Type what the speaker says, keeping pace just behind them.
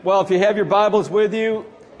Well, if you have your Bibles with you,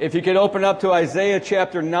 if you could open up to Isaiah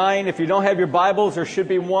chapter 9. If you don't have your Bibles, there should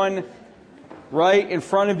be one right in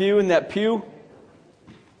front of you in that pew.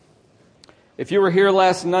 If you were here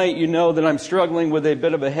last night, you know that I'm struggling with a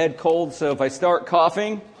bit of a head cold, so if I start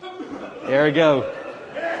coughing, there we go.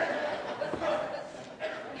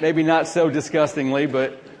 Maybe not so disgustingly,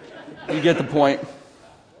 but you get the point.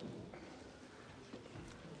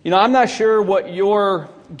 You know, I'm not sure what your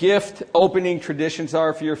gift opening traditions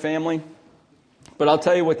are for your family, but I'll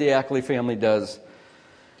tell you what the Ackley family does.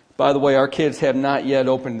 By the way, our kids have not yet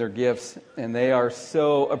opened their gifts, and they are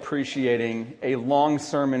so appreciating a long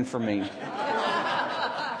sermon from me.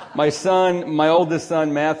 My oldest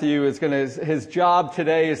son, Matthew, his job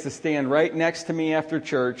today is to stand right next to me after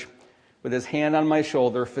church with his hand on my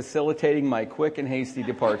shoulder, facilitating my quick and hasty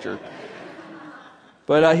departure.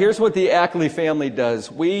 But here's what the Ackley family does.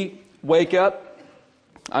 We wake up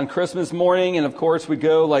on Christmas morning, and of course we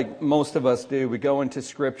go like most of us do. We go into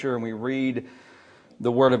Scripture and we read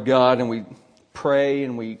the Word of God and we pray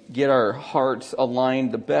and we get our hearts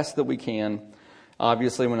aligned the best that we can.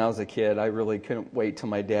 Obviously, when I was a kid, I really couldn't wait till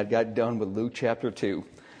my dad got done with Luke chapter 2.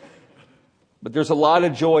 But there's a lot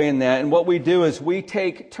of joy in that. And what we do is we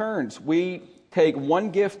take turns. We take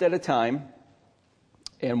one gift at a time.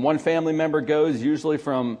 And one family member goes usually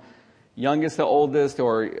from youngest to oldest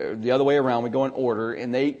or the other way around. We go in order.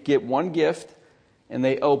 And they get one gift and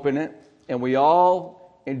they open it. And we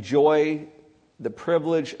all enjoy the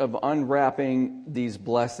privilege of unwrapping these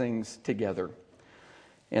blessings together.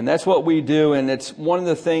 And that's what we do. And it's one of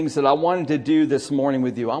the things that I wanted to do this morning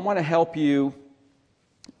with you. I want to help you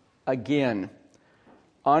again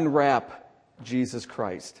unwrap Jesus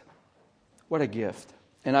Christ. What a gift.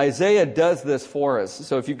 And Isaiah does this for us.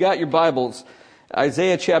 So if you've got your Bibles,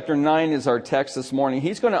 Isaiah chapter 9 is our text this morning.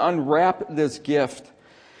 He's going to unwrap this gift.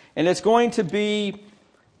 And it's going to be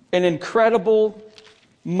an incredible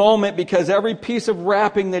moment because every piece of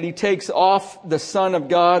wrapping that he takes off the Son of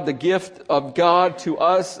God, the gift of God to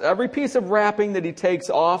us, every piece of wrapping that he takes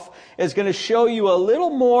off is going to show you a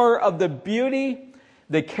little more of the beauty,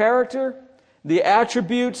 the character, the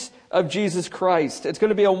attributes of Jesus Christ. It's going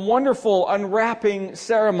to be a wonderful unwrapping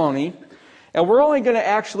ceremony, and we're only going to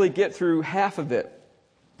actually get through half of it.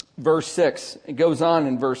 Verse 6. It goes on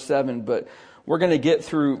in verse 7, but we're going to get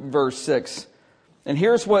through verse 6. And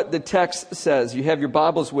here's what the text says. You have your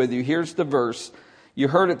Bibles with you. Here's the verse. You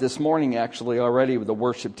heard it this morning, actually, already with the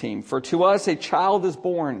worship team. For to us a child is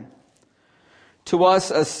born. To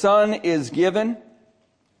us a son is given.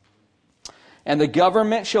 And the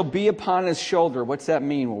government shall be upon his shoulder. What's that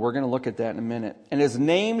mean? Well, we're going to look at that in a minute. And his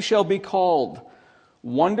name shall be called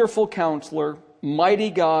Wonderful Counselor,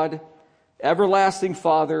 Mighty God, Everlasting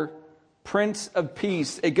Father, Prince of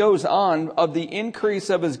Peace. It goes on, of the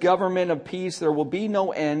increase of his government of peace there will be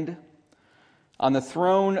no end on the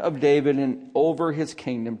throne of David and over his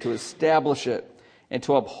kingdom, to establish it and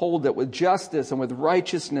to uphold it with justice and with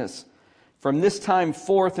righteousness. From this time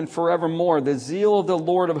forth and forevermore, the zeal of the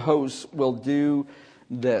Lord of hosts will do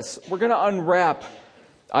this. We're going to unwrap,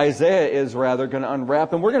 Isaiah is rather going to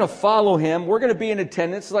unwrap, and we're going to follow him. We're going to be in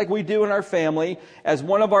attendance like we do in our family. As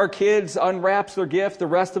one of our kids unwraps their gift, the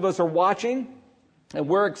rest of us are watching, and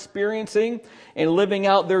we're experiencing and living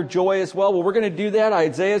out their joy as well. Well, we're going to do that.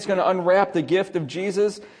 Isaiah is going to unwrap the gift of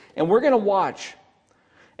Jesus, and we're going to watch.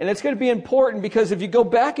 And it's going to be important because if you go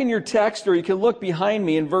back in your text, or you can look behind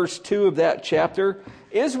me in verse 2 of that chapter,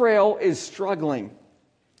 Israel is struggling.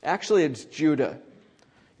 Actually, it's Judah.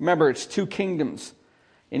 Remember, it's two kingdoms.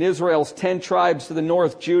 In Israel's 10 tribes to the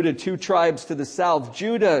north, Judah, 2 tribes to the south.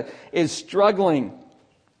 Judah is struggling.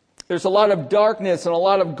 There's a lot of darkness and a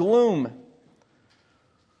lot of gloom.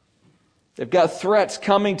 They've got threats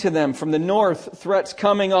coming to them from the north, threats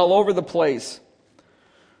coming all over the place.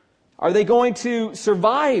 Are they going to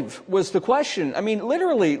survive was the question. I mean,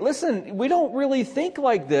 literally, listen, we don't really think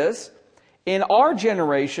like this in our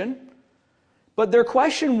generation. But their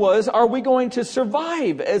question was, are we going to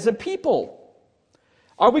survive as a people?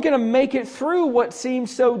 Are we going to make it through what seems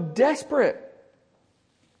so desperate?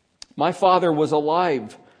 My father was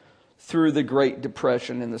alive through the Great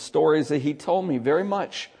Depression, and the stories that he told me, very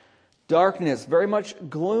much darkness, very much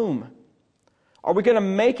gloom. Are we going to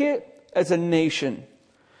make it as a nation?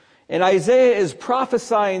 And Isaiah is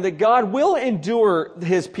prophesying that God will endure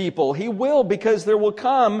his people. He will, because there will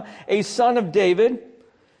come a son of David.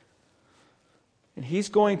 And he's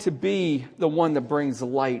going to be the one that brings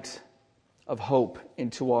light of hope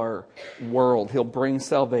into our world. He'll bring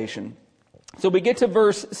salvation. So we get to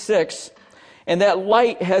verse 6. And that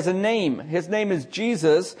light has a name. His name is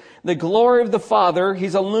Jesus, the glory of the Father.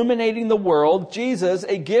 He's illuminating the world. Jesus,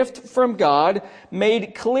 a gift from God,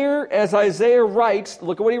 made clear as Isaiah writes.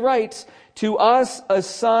 Look at what he writes. To us a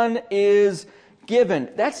son is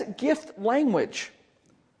given. That's gift language.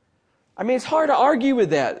 I mean, it's hard to argue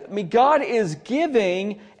with that. I mean, God is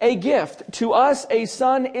giving a gift. To us a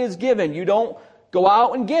son is given. You don't go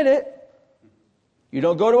out and get it. You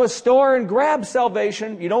don't go to a store and grab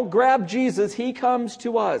salvation. You don't grab Jesus. He comes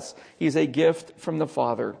to us. He's a gift from the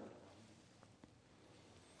Father.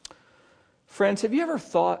 Friends, have you ever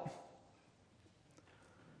thought,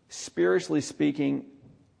 spiritually speaking,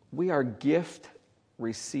 we are gift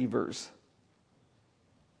receivers?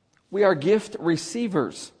 We are gift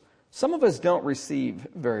receivers. Some of us don't receive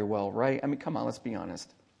very well, right? I mean, come on, let's be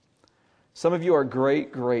honest. Some of you are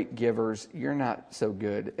great, great givers. You're not so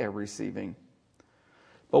good at receiving.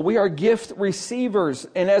 But we are gift receivers.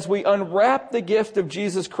 And as we unwrap the gift of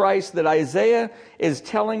Jesus Christ that Isaiah is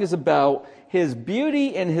telling us about, his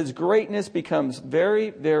beauty and his greatness becomes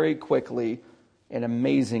very, very quickly and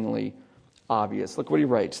amazingly obvious. Look what he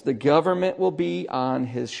writes. The government will be on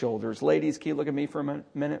his shoulders. Ladies, can you look at me for a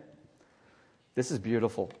minute? This is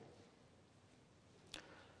beautiful.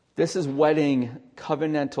 This is wedding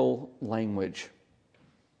covenantal language.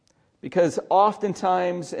 Because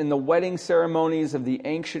oftentimes in the wedding ceremonies of the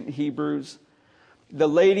ancient Hebrews, the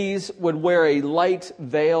ladies would wear a light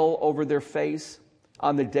veil over their face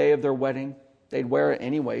on the day of their wedding. They'd wear it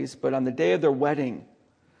anyways, but on the day of their wedding,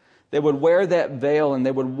 they would wear that veil and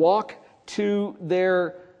they would walk to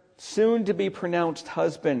their soon-to-be pronounced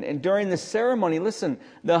husband. And during the ceremony, listen,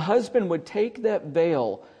 the husband would take that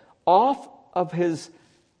veil off of his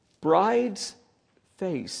bride's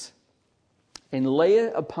face and lay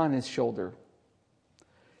it upon his shoulder,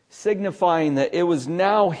 signifying that it was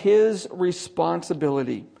now his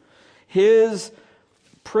responsibility, his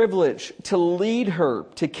privilege to lead her,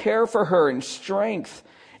 to care for her in strength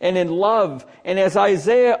and in love. And as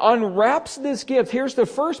Isaiah unwraps this gift, here's the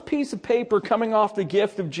first piece of paper coming off the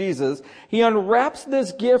gift of Jesus. He unwraps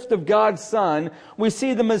this gift of God's Son. We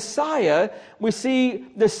see the Messiah, we see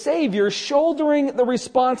the Savior shouldering the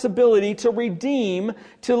responsibility to redeem,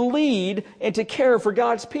 to lead, and to care for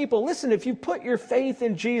God's people. Listen, if you put your faith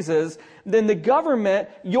in Jesus, then the government,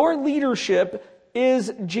 your leadership,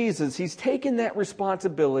 is Jesus. He's taken that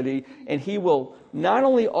responsibility, and he will not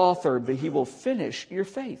only author, but he will finish your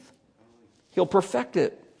faith. He'll perfect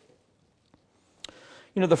it.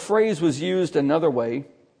 You know, the phrase was used another way.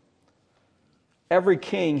 Every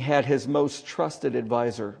king had his most trusted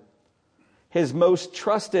advisor, his most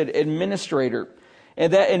trusted administrator.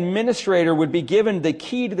 And that administrator would be given the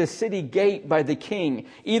key to the city gate by the king,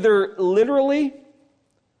 either literally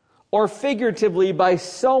or figuratively by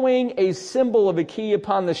sewing a symbol of a key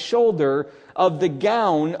upon the shoulder of the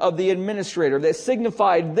gown of the administrator that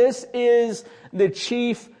signified this is the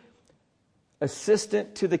chief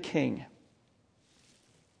assistant to the king.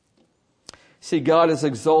 See, God has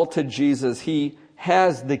exalted Jesus. He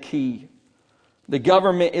has the key. The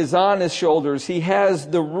government is on his shoulders. He has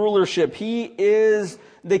the rulership. He is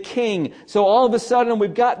the king. So all of a sudden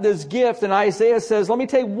we've got this gift, and Isaiah says, let me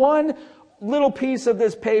take one little piece of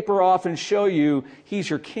this paper off and show you he's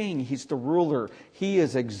your king. He's the ruler. He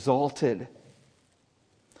is exalted.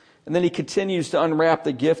 And then he continues to unwrap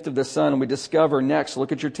the gift of the Son. And we discover next,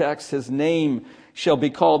 look at your text, his name shall be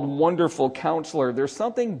called Wonderful Counselor. There's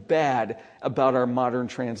something bad about our modern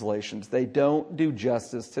translations. They don't do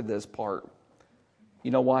justice to this part. You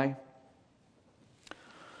know why?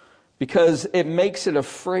 Because it makes it a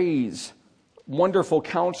phrase. Wonderful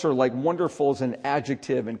Counselor, like wonderful is an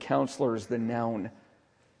adjective and counselor is the noun.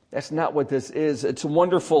 That's not what this is. It's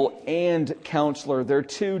wonderful and counselor. They're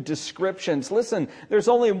two descriptions. Listen, there's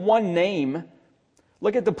only one name.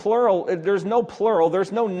 Look at the plural. There's no plural.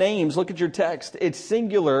 There's no names. Look at your text. It's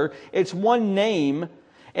singular. It's one name.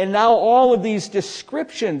 And now all of these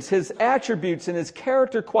descriptions, his attributes and his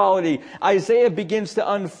character quality, Isaiah begins to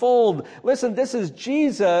unfold. Listen, this is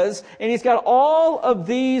Jesus, and he's got all of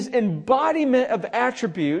these embodiment of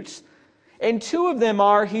attributes. And two of them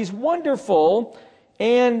are, he's wonderful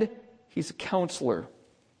and he's a counselor.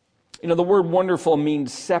 You know, the word wonderful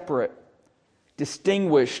means separate,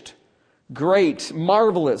 distinguished, great,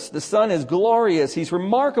 marvelous. The Son is glorious. He's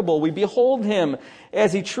remarkable. We behold him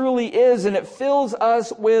as he truly is, and it fills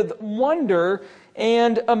us with wonder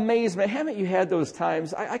and amazement. Haven't you had those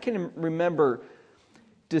times? I can remember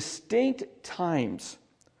distinct times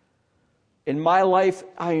in my life.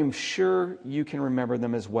 I am sure you can remember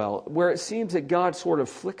them as well, where it seems that God sort of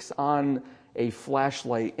flicks on a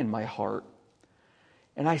flashlight in my heart.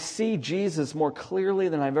 And I see Jesus more clearly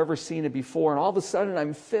than I've ever seen it before. And all of a sudden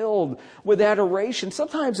I'm filled with adoration.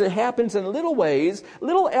 Sometimes it happens in little ways,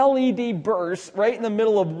 little LED bursts right in the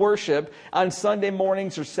middle of worship on Sunday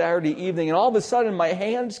mornings or Saturday evening. And all of a sudden my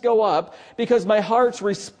hands go up because my heart's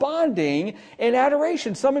responding in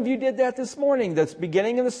adoration. Some of you did that this morning. The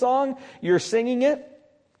beginning of the song, you're singing it.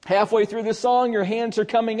 Halfway through the song, your hands are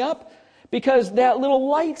coming up. Because that little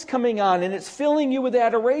light's coming on and it's filling you with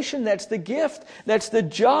adoration. That's the gift. That's the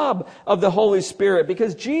job of the Holy Spirit.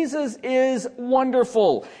 Because Jesus is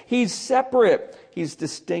wonderful. He's separate. He's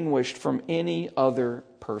distinguished from any other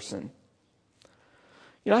person.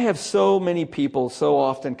 You know, I have so many people so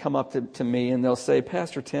often come up to me and they'll say,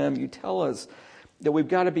 Pastor Tim, you tell us that we've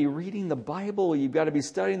got to be reading the Bible. You've got to be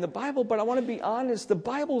studying the Bible. But I want to be honest, the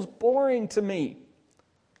Bible's boring to me.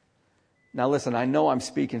 Now listen, I know I'm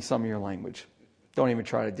speaking some of your language. Don't even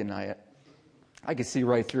try to deny it. I can see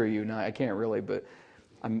right through you. Now, I can't really, but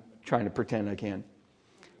I'm trying to pretend I can.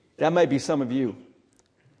 That might be some of you.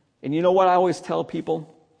 And you know what I always tell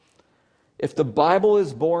people? If the Bible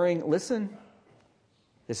is boring, listen,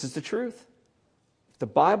 this is the truth. If the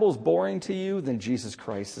Bible is boring to you, then Jesus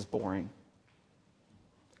Christ is boring.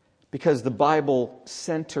 Because the Bible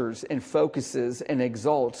centers and focuses and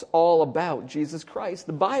exalts all about Jesus Christ.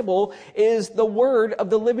 The Bible is the Word of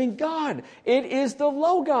the living God. It is the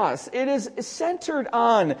Logos. It is centered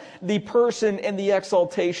on the person and the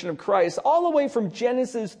exaltation of Christ. All the way from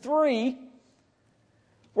Genesis 3,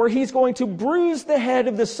 where He's going to bruise the head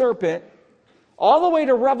of the serpent, all the way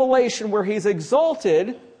to Revelation, where He's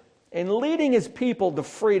exalted and leading His people to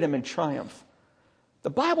freedom and triumph. The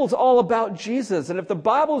Bible's all about Jesus. And if the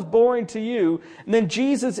Bible's boring to you, then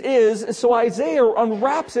Jesus is. So Isaiah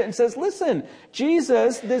unwraps it and says, listen,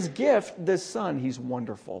 Jesus, this gift, this Son, He's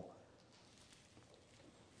wonderful.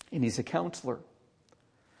 And He's a counselor.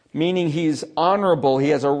 Meaning He's honorable. He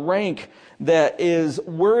has a rank that is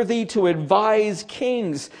worthy to advise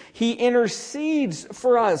kings. He intercedes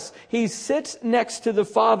for us. He sits next to the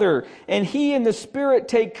Father. And He and the Spirit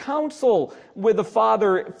take counsel with the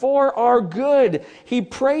Father for our good. He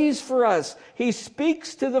prays for us. He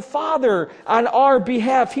speaks to the Father on our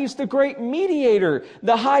behalf. He's the great mediator,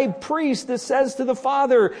 the high priest that says to the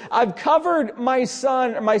Father, I've covered my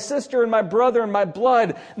son, my sister, and my brother in my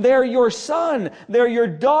blood. They're your son. They're your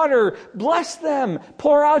daughter. Bless them.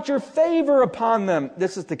 Pour out your favor upon them.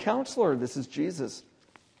 This is the counselor. This is Jesus.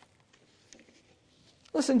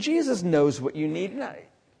 Listen, Jesus knows what you need.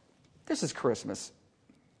 This is Christmas.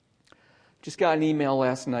 Just got an email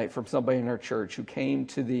last night from somebody in our church who came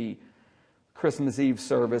to the Christmas Eve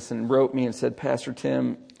service and wrote me and said, Pastor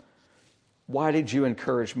Tim, why did you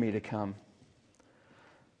encourage me to come?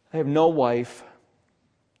 I have no wife.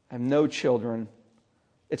 I have no children.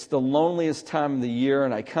 It's the loneliest time of the year,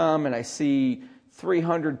 and I come and I see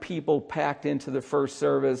 300 people packed into the first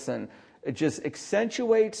service, and it just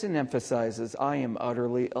accentuates and emphasizes, I am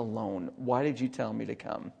utterly alone. Why did you tell me to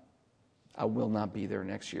come? I will not be there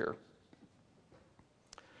next year.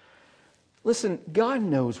 Listen, God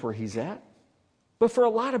knows where He's at. But for a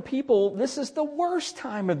lot of people, this is the worst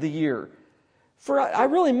time of the year. I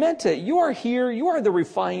really meant it. You are here. You are the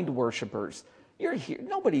refined worshipers. You're here.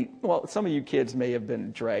 Some of you kids may have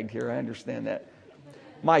been dragged here. I understand that.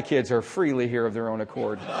 My kids are freely here of their own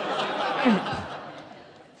accord.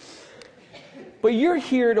 But you're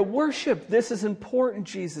here to worship. This is important.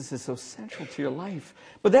 Jesus is so central to your life.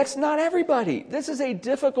 But that's not everybody. This is a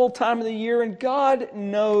difficult time of the year, and God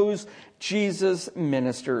knows Jesus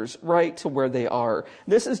ministers right to where they are.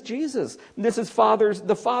 This is Jesus. This is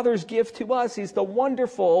the Father's gift to us. He's the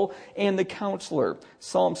wonderful and the counselor.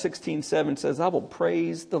 Psalm 16:7 says, I will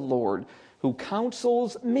praise the Lord who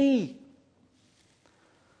counsels me.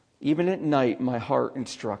 Even at night, my heart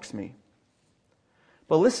instructs me.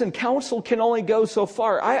 But listen, counsel can only go so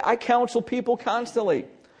far. I counsel people constantly.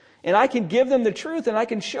 And I can give them the truth and I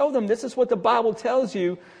can show them this is what the Bible tells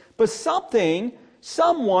you. But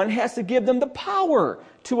someone has to give them the power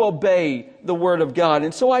to obey the Word of God.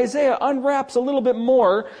 And so Isaiah unwraps a little bit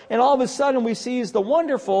more. And all of a sudden we see He's the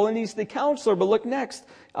wonderful and He's the counselor. But look next.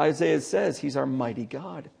 Isaiah says He's our mighty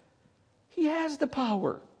God. He has the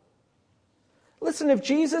power. Listen, if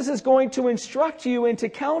Jesus is going to instruct you and to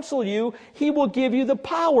counsel you, He will give you the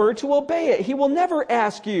power to obey it. He will never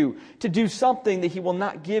ask you to do something that He will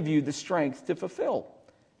not give you the strength to fulfill.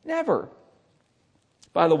 Never.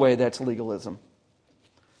 By the way, that's legalism.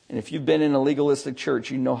 And if you've been in a legalistic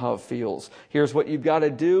church, you know how it feels. Here's what you've got to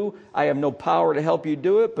do. I have no power to help you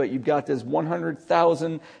do it, but you've got this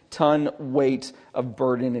 100,000-ton weight of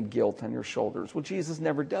burden and guilt on your shoulders. Well, Jesus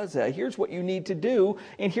never does that. Here's what you need to do,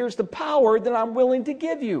 and here's the power that I'm willing to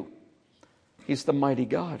give you. He's the mighty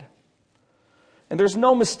God. And there's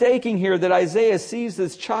no mistaking here that Isaiah sees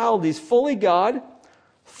this child. He's fully God,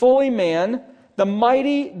 fully man, the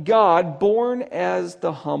mighty God born as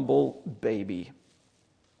the humble baby.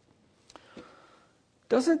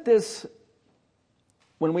 Doesn't this,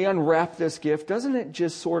 when we unwrap this gift, doesn't it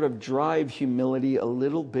just sort of drive humility a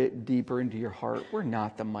little bit deeper into your heart? We're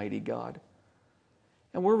not the mighty God.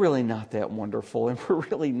 And we're really not that wonderful. And we're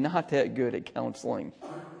really not that good at counseling.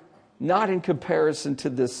 Not in comparison to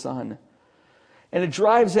this son. And it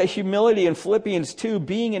drives that humility in Philippians 2,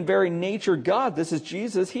 being in very nature God. This is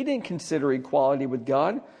Jesus. He didn't consider equality with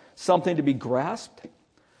God something to be grasped,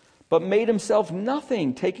 but made himself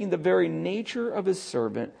nothing, taking the very nature of his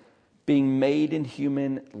servant, being made in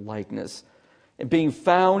human likeness. And being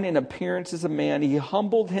found in appearance as a man, he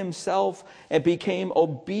humbled himself and became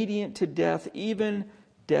obedient to death, even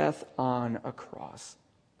death on a cross.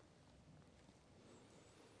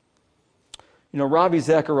 You know, Ravi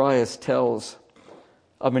Zacharias tells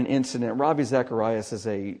of an incident. Ravi Zacharias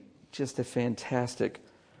is just a fantastic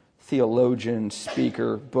theologian,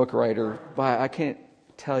 speaker, book writer. I can't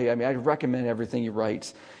tell you. I mean, I recommend everything he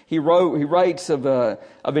writes. He writes of an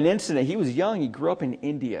incident. He was young. He grew up in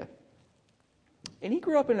India, and he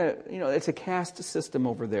grew up in it's a caste system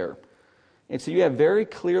over there, and so you have very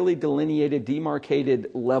clearly delineated,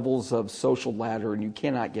 demarcated levels of social ladder, and you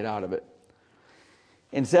cannot get out of it.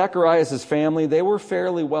 And Zacharias' family, they were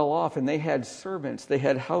fairly well off, and they had servants. They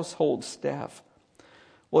had household staff.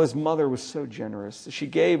 Well, his mother was so generous. She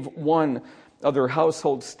gave one of their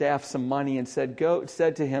household staff some money and said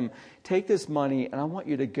to him, take this money, and I want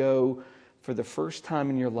you to go, for the first time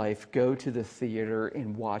in your life, go to the theater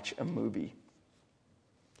and watch a movie.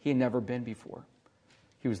 He had never been before.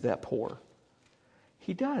 He was that poor.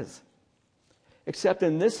 He does. Except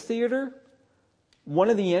in this theater,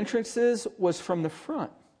 one of the entrances was from the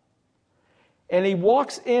front. And he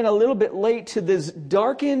walks in a little bit late to this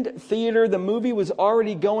darkened theater. The movie was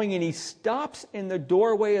already going, and he stops in the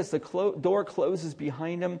doorway as the door closes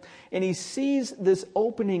behind him. And he sees this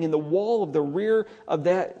opening in the wall of the rear of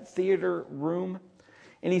that theater room.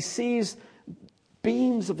 And he sees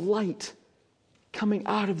beams of light coming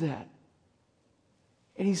out of that.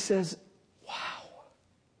 And he says, wow,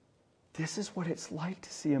 this is what it's like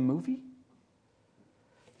to see a movie?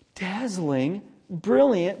 Dazzling,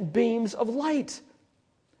 brilliant beams of light.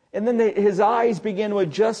 And then his eyes began to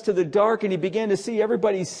adjust to the dark, and he began to see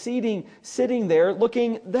everybody sitting there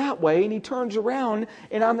looking that way. And he turns around,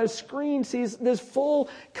 and on the screen sees this full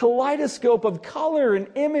kaleidoscope of color and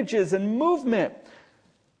images and movement.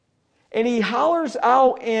 And he hollers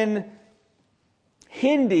out in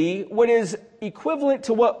Hindi what is equivalent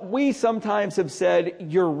to what we sometimes have said,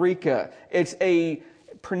 Eureka. It's a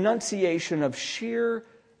pronunciation of sheer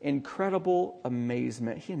incredible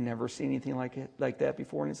amazement. He had never seen anything like that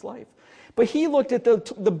before in his life. But he looked at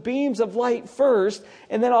the beams of light first,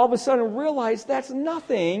 and then all of a sudden realized that's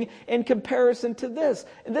nothing in comparison to this.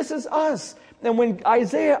 And this is us. And when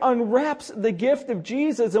Isaiah unwraps the gift of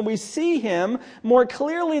Jesus and we see him more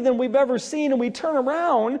clearly than we've ever seen, and we turn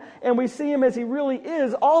around and we see him as he really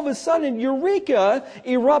is, all of a sudden Eureka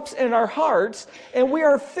erupts in our hearts, and we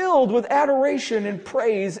are filled with adoration and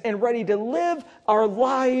praise and ready to live our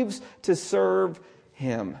lives to serve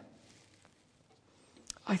him.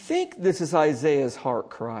 I think this is Isaiah's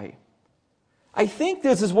heart cry. I think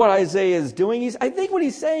this is what Isaiah is doing. I think what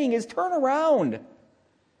he's saying is turn around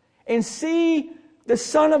and see the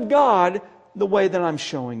Son of God the way that I'm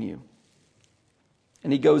showing you.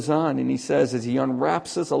 And he goes on and he says, as he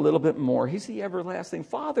unwraps us a little bit more, he's the everlasting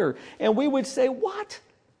Father. And we would say, what?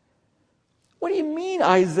 What do you mean,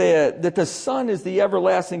 Isaiah, that the Son is the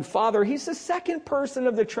everlasting Father? He's the second person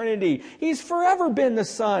of the Trinity. He's forever been the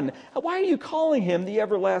Son. Why are you calling him the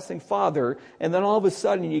everlasting Father? And then all of a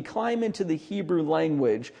sudden you climb into the Hebrew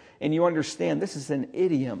language and you understand this is an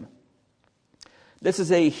idiom. This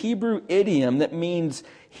is a Hebrew idiom that means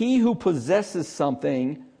he who possesses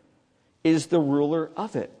something is the ruler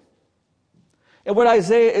of it. And what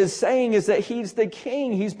Isaiah is saying is that he's the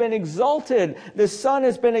king. He's been exalted. The Son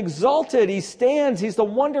has been exalted. He stands. He's the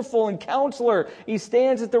wonderful and counselor. He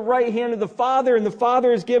stands at the right hand of the Father, and the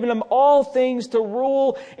Father has given him all things to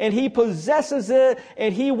rule, and he possesses it,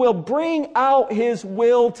 and he will bring out his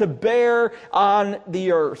will to bear on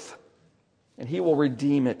the earth, and he will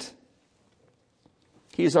redeem it.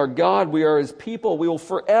 He is our God. We are his people. We will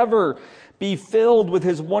forever be filled with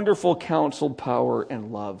his wonderful counsel, power,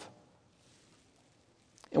 and love.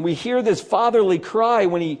 And we hear this fatherly cry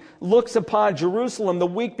when he looks upon Jerusalem the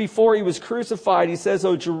week before he was crucified. He says,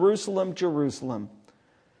 "Oh, Jerusalem, Jerusalem,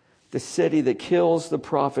 the city that kills the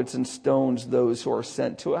prophets and stones those who are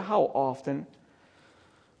sent to it. How often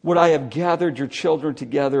would I have gathered your children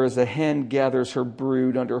together as a hen gathers her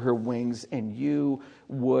brood under her wings, and you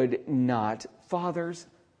would not? Fathers,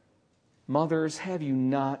 mothers, have you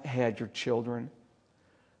not had your children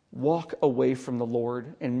walk away from the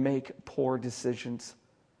Lord and make poor decisions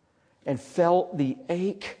and felt the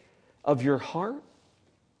ache of your heart?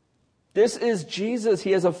 This is Jesus.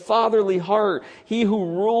 He has a fatherly heart. He who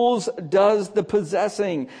rules does the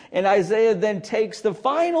possessing. And Isaiah then takes the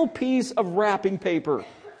final piece of wrapping paper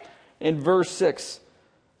in verse 6,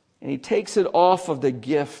 and he takes it off of the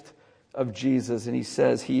gift of Jesus, and he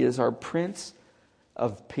says, He is our Prince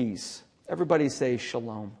of Peace. Everybody say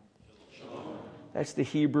shalom. Shalom. That's the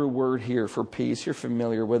Hebrew word here for peace. You're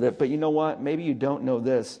familiar with it, but you know what? Maybe you don't know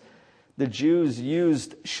this. The Jews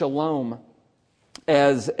used shalom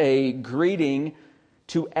as a greeting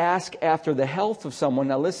to ask after the health of someone.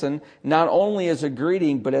 Now listen, not only as a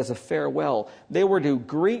greeting, but as a farewell. They were to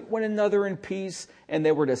greet one another in peace, and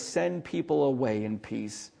they were to send people away in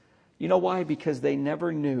peace. You know why? Because they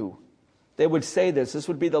never knew. They would say this. This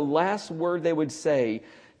would be the last word they would say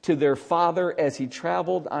to their father as he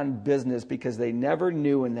traveled on business, because they never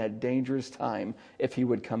knew in that dangerous time if he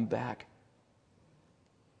would come back.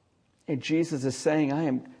 And Jesus is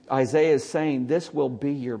saying, Isaiah is saying, this will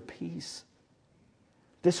be your peace.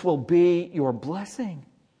 This will be your blessing.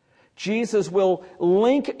 Jesus will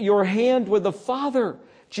link your hand with the Father.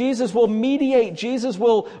 Jesus will mediate. Jesus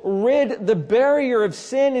will rid the barrier of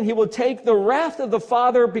sin, and He will take the wrath of the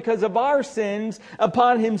Father because of our sins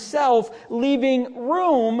upon Himself, leaving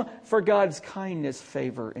room for God's kindness,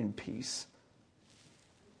 favor, and peace.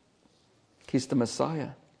 He's the Messiah.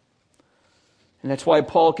 And that's why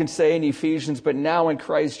Paul can say in Ephesians, but now in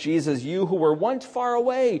Christ Jesus, you who were once far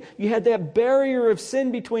away, you had that barrier of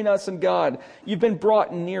sin between us and God. You've been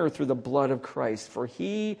brought near through the blood of Christ, for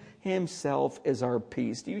He Himself is our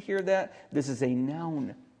peace. Do you hear that? This is a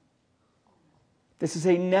noun. This is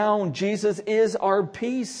a noun. Jesus is our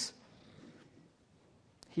peace.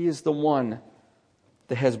 He is the one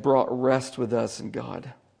that has brought rest with us in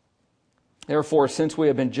God. Therefore, since we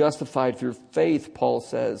have been justified through faith, Paul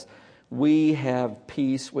says, we have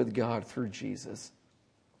peace with God through Jesus.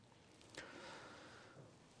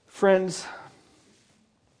 Friends,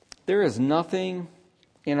 there is nothing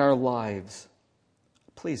in our lives,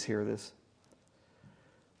 please hear this,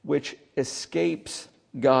 which escapes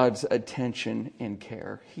God's attention and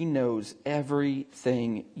care. He knows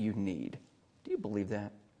everything you need. Do you believe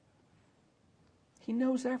that? He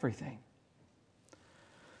knows everything.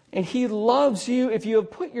 And He loves you if you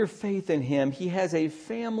have put your faith in Him. He has a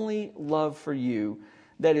family love for you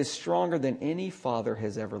that is stronger than any father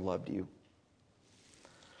has ever loved you.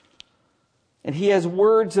 And He has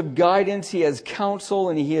words of guidance, He has counsel,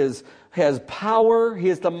 and He has power. He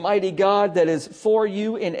is the mighty God that is for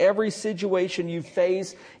you in every situation you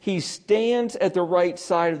face. He stands at the right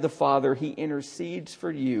side of the Father. He intercedes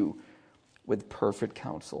for you with perfect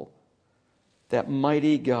counsel. That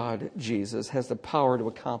mighty God, Jesus, has the power to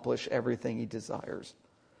accomplish everything He desires.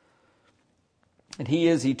 And He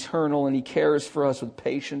is eternal, and He cares for us with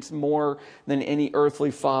patience more than any earthly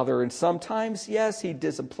father. And sometimes, yes, He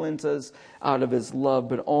disciplines us out of His love,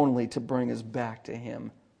 but only to bring us back to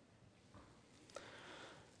Him.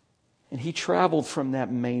 And He traveled from that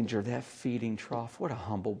manger, that feeding trough. What a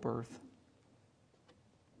humble birth.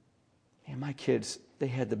 Man, my kids, they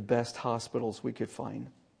had the best hospitals we could find.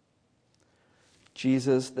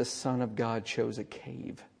 Jesus, the Son of God, chose a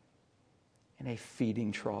cave in a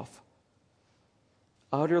feeding trough.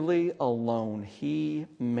 Utterly alone, He,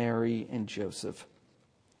 Mary, and Joseph.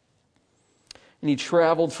 And He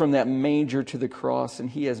traveled from that manger to the cross, and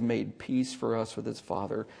He has made peace for us with His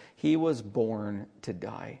Father. He was born to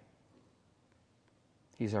die.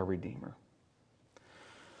 He's our Redeemer.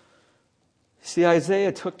 See,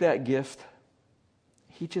 Isaiah took that gift.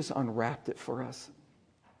 He just unwrapped it for us.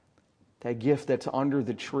 That gift that's under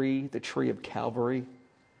the tree of Calvary.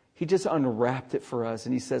 He just unwrapped it for us.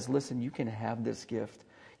 And He says, listen, you can have this gift.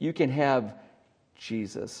 You can have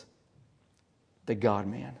Jesus, the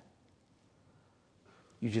God-man.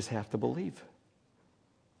 You just have to believe.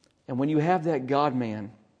 And when you have that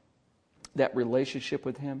God-man, that relationship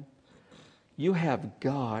with Him, you have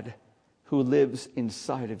God who lives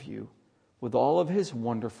inside of you with all of His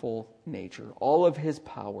wonderful nature, all of His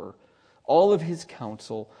power, all of His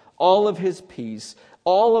counsel, all of His peace,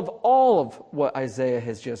 all of what Isaiah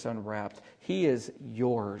has just unwrapped. He is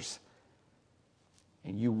yours.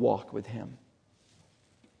 And you walk with Him.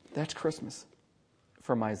 That's Christmas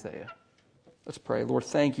from Isaiah. Let's pray. Lord,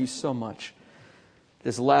 thank You so much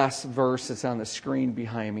This last verse that's on the screen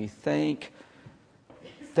behind me.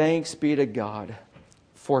 Thanks be to God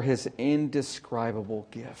for his indescribable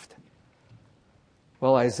gift.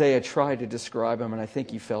 Well, Isaiah tried to describe him, and I think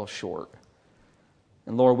he fell short.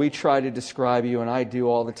 And Lord, we try to describe you, and I do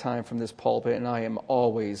all the time from this pulpit, and I am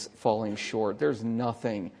always falling short. There's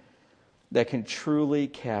nothing that can truly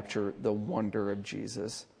capture the wonder of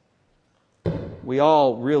Jesus. We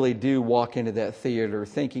all really do walk into that theater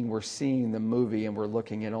thinking we're seeing the movie, and we're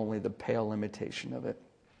looking at only the pale imitation of it.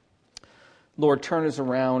 Lord, turn us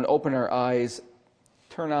around, open our eyes,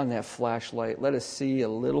 turn on that flashlight. Let us see a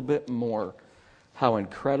little bit more how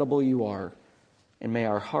incredible you are. And may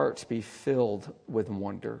our hearts be filled with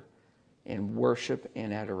wonder and worship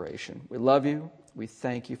and adoration. We love you. We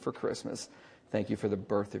thank you for Christmas. Thank you for the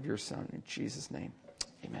birth of your Son. In Jesus' name,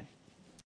 amen.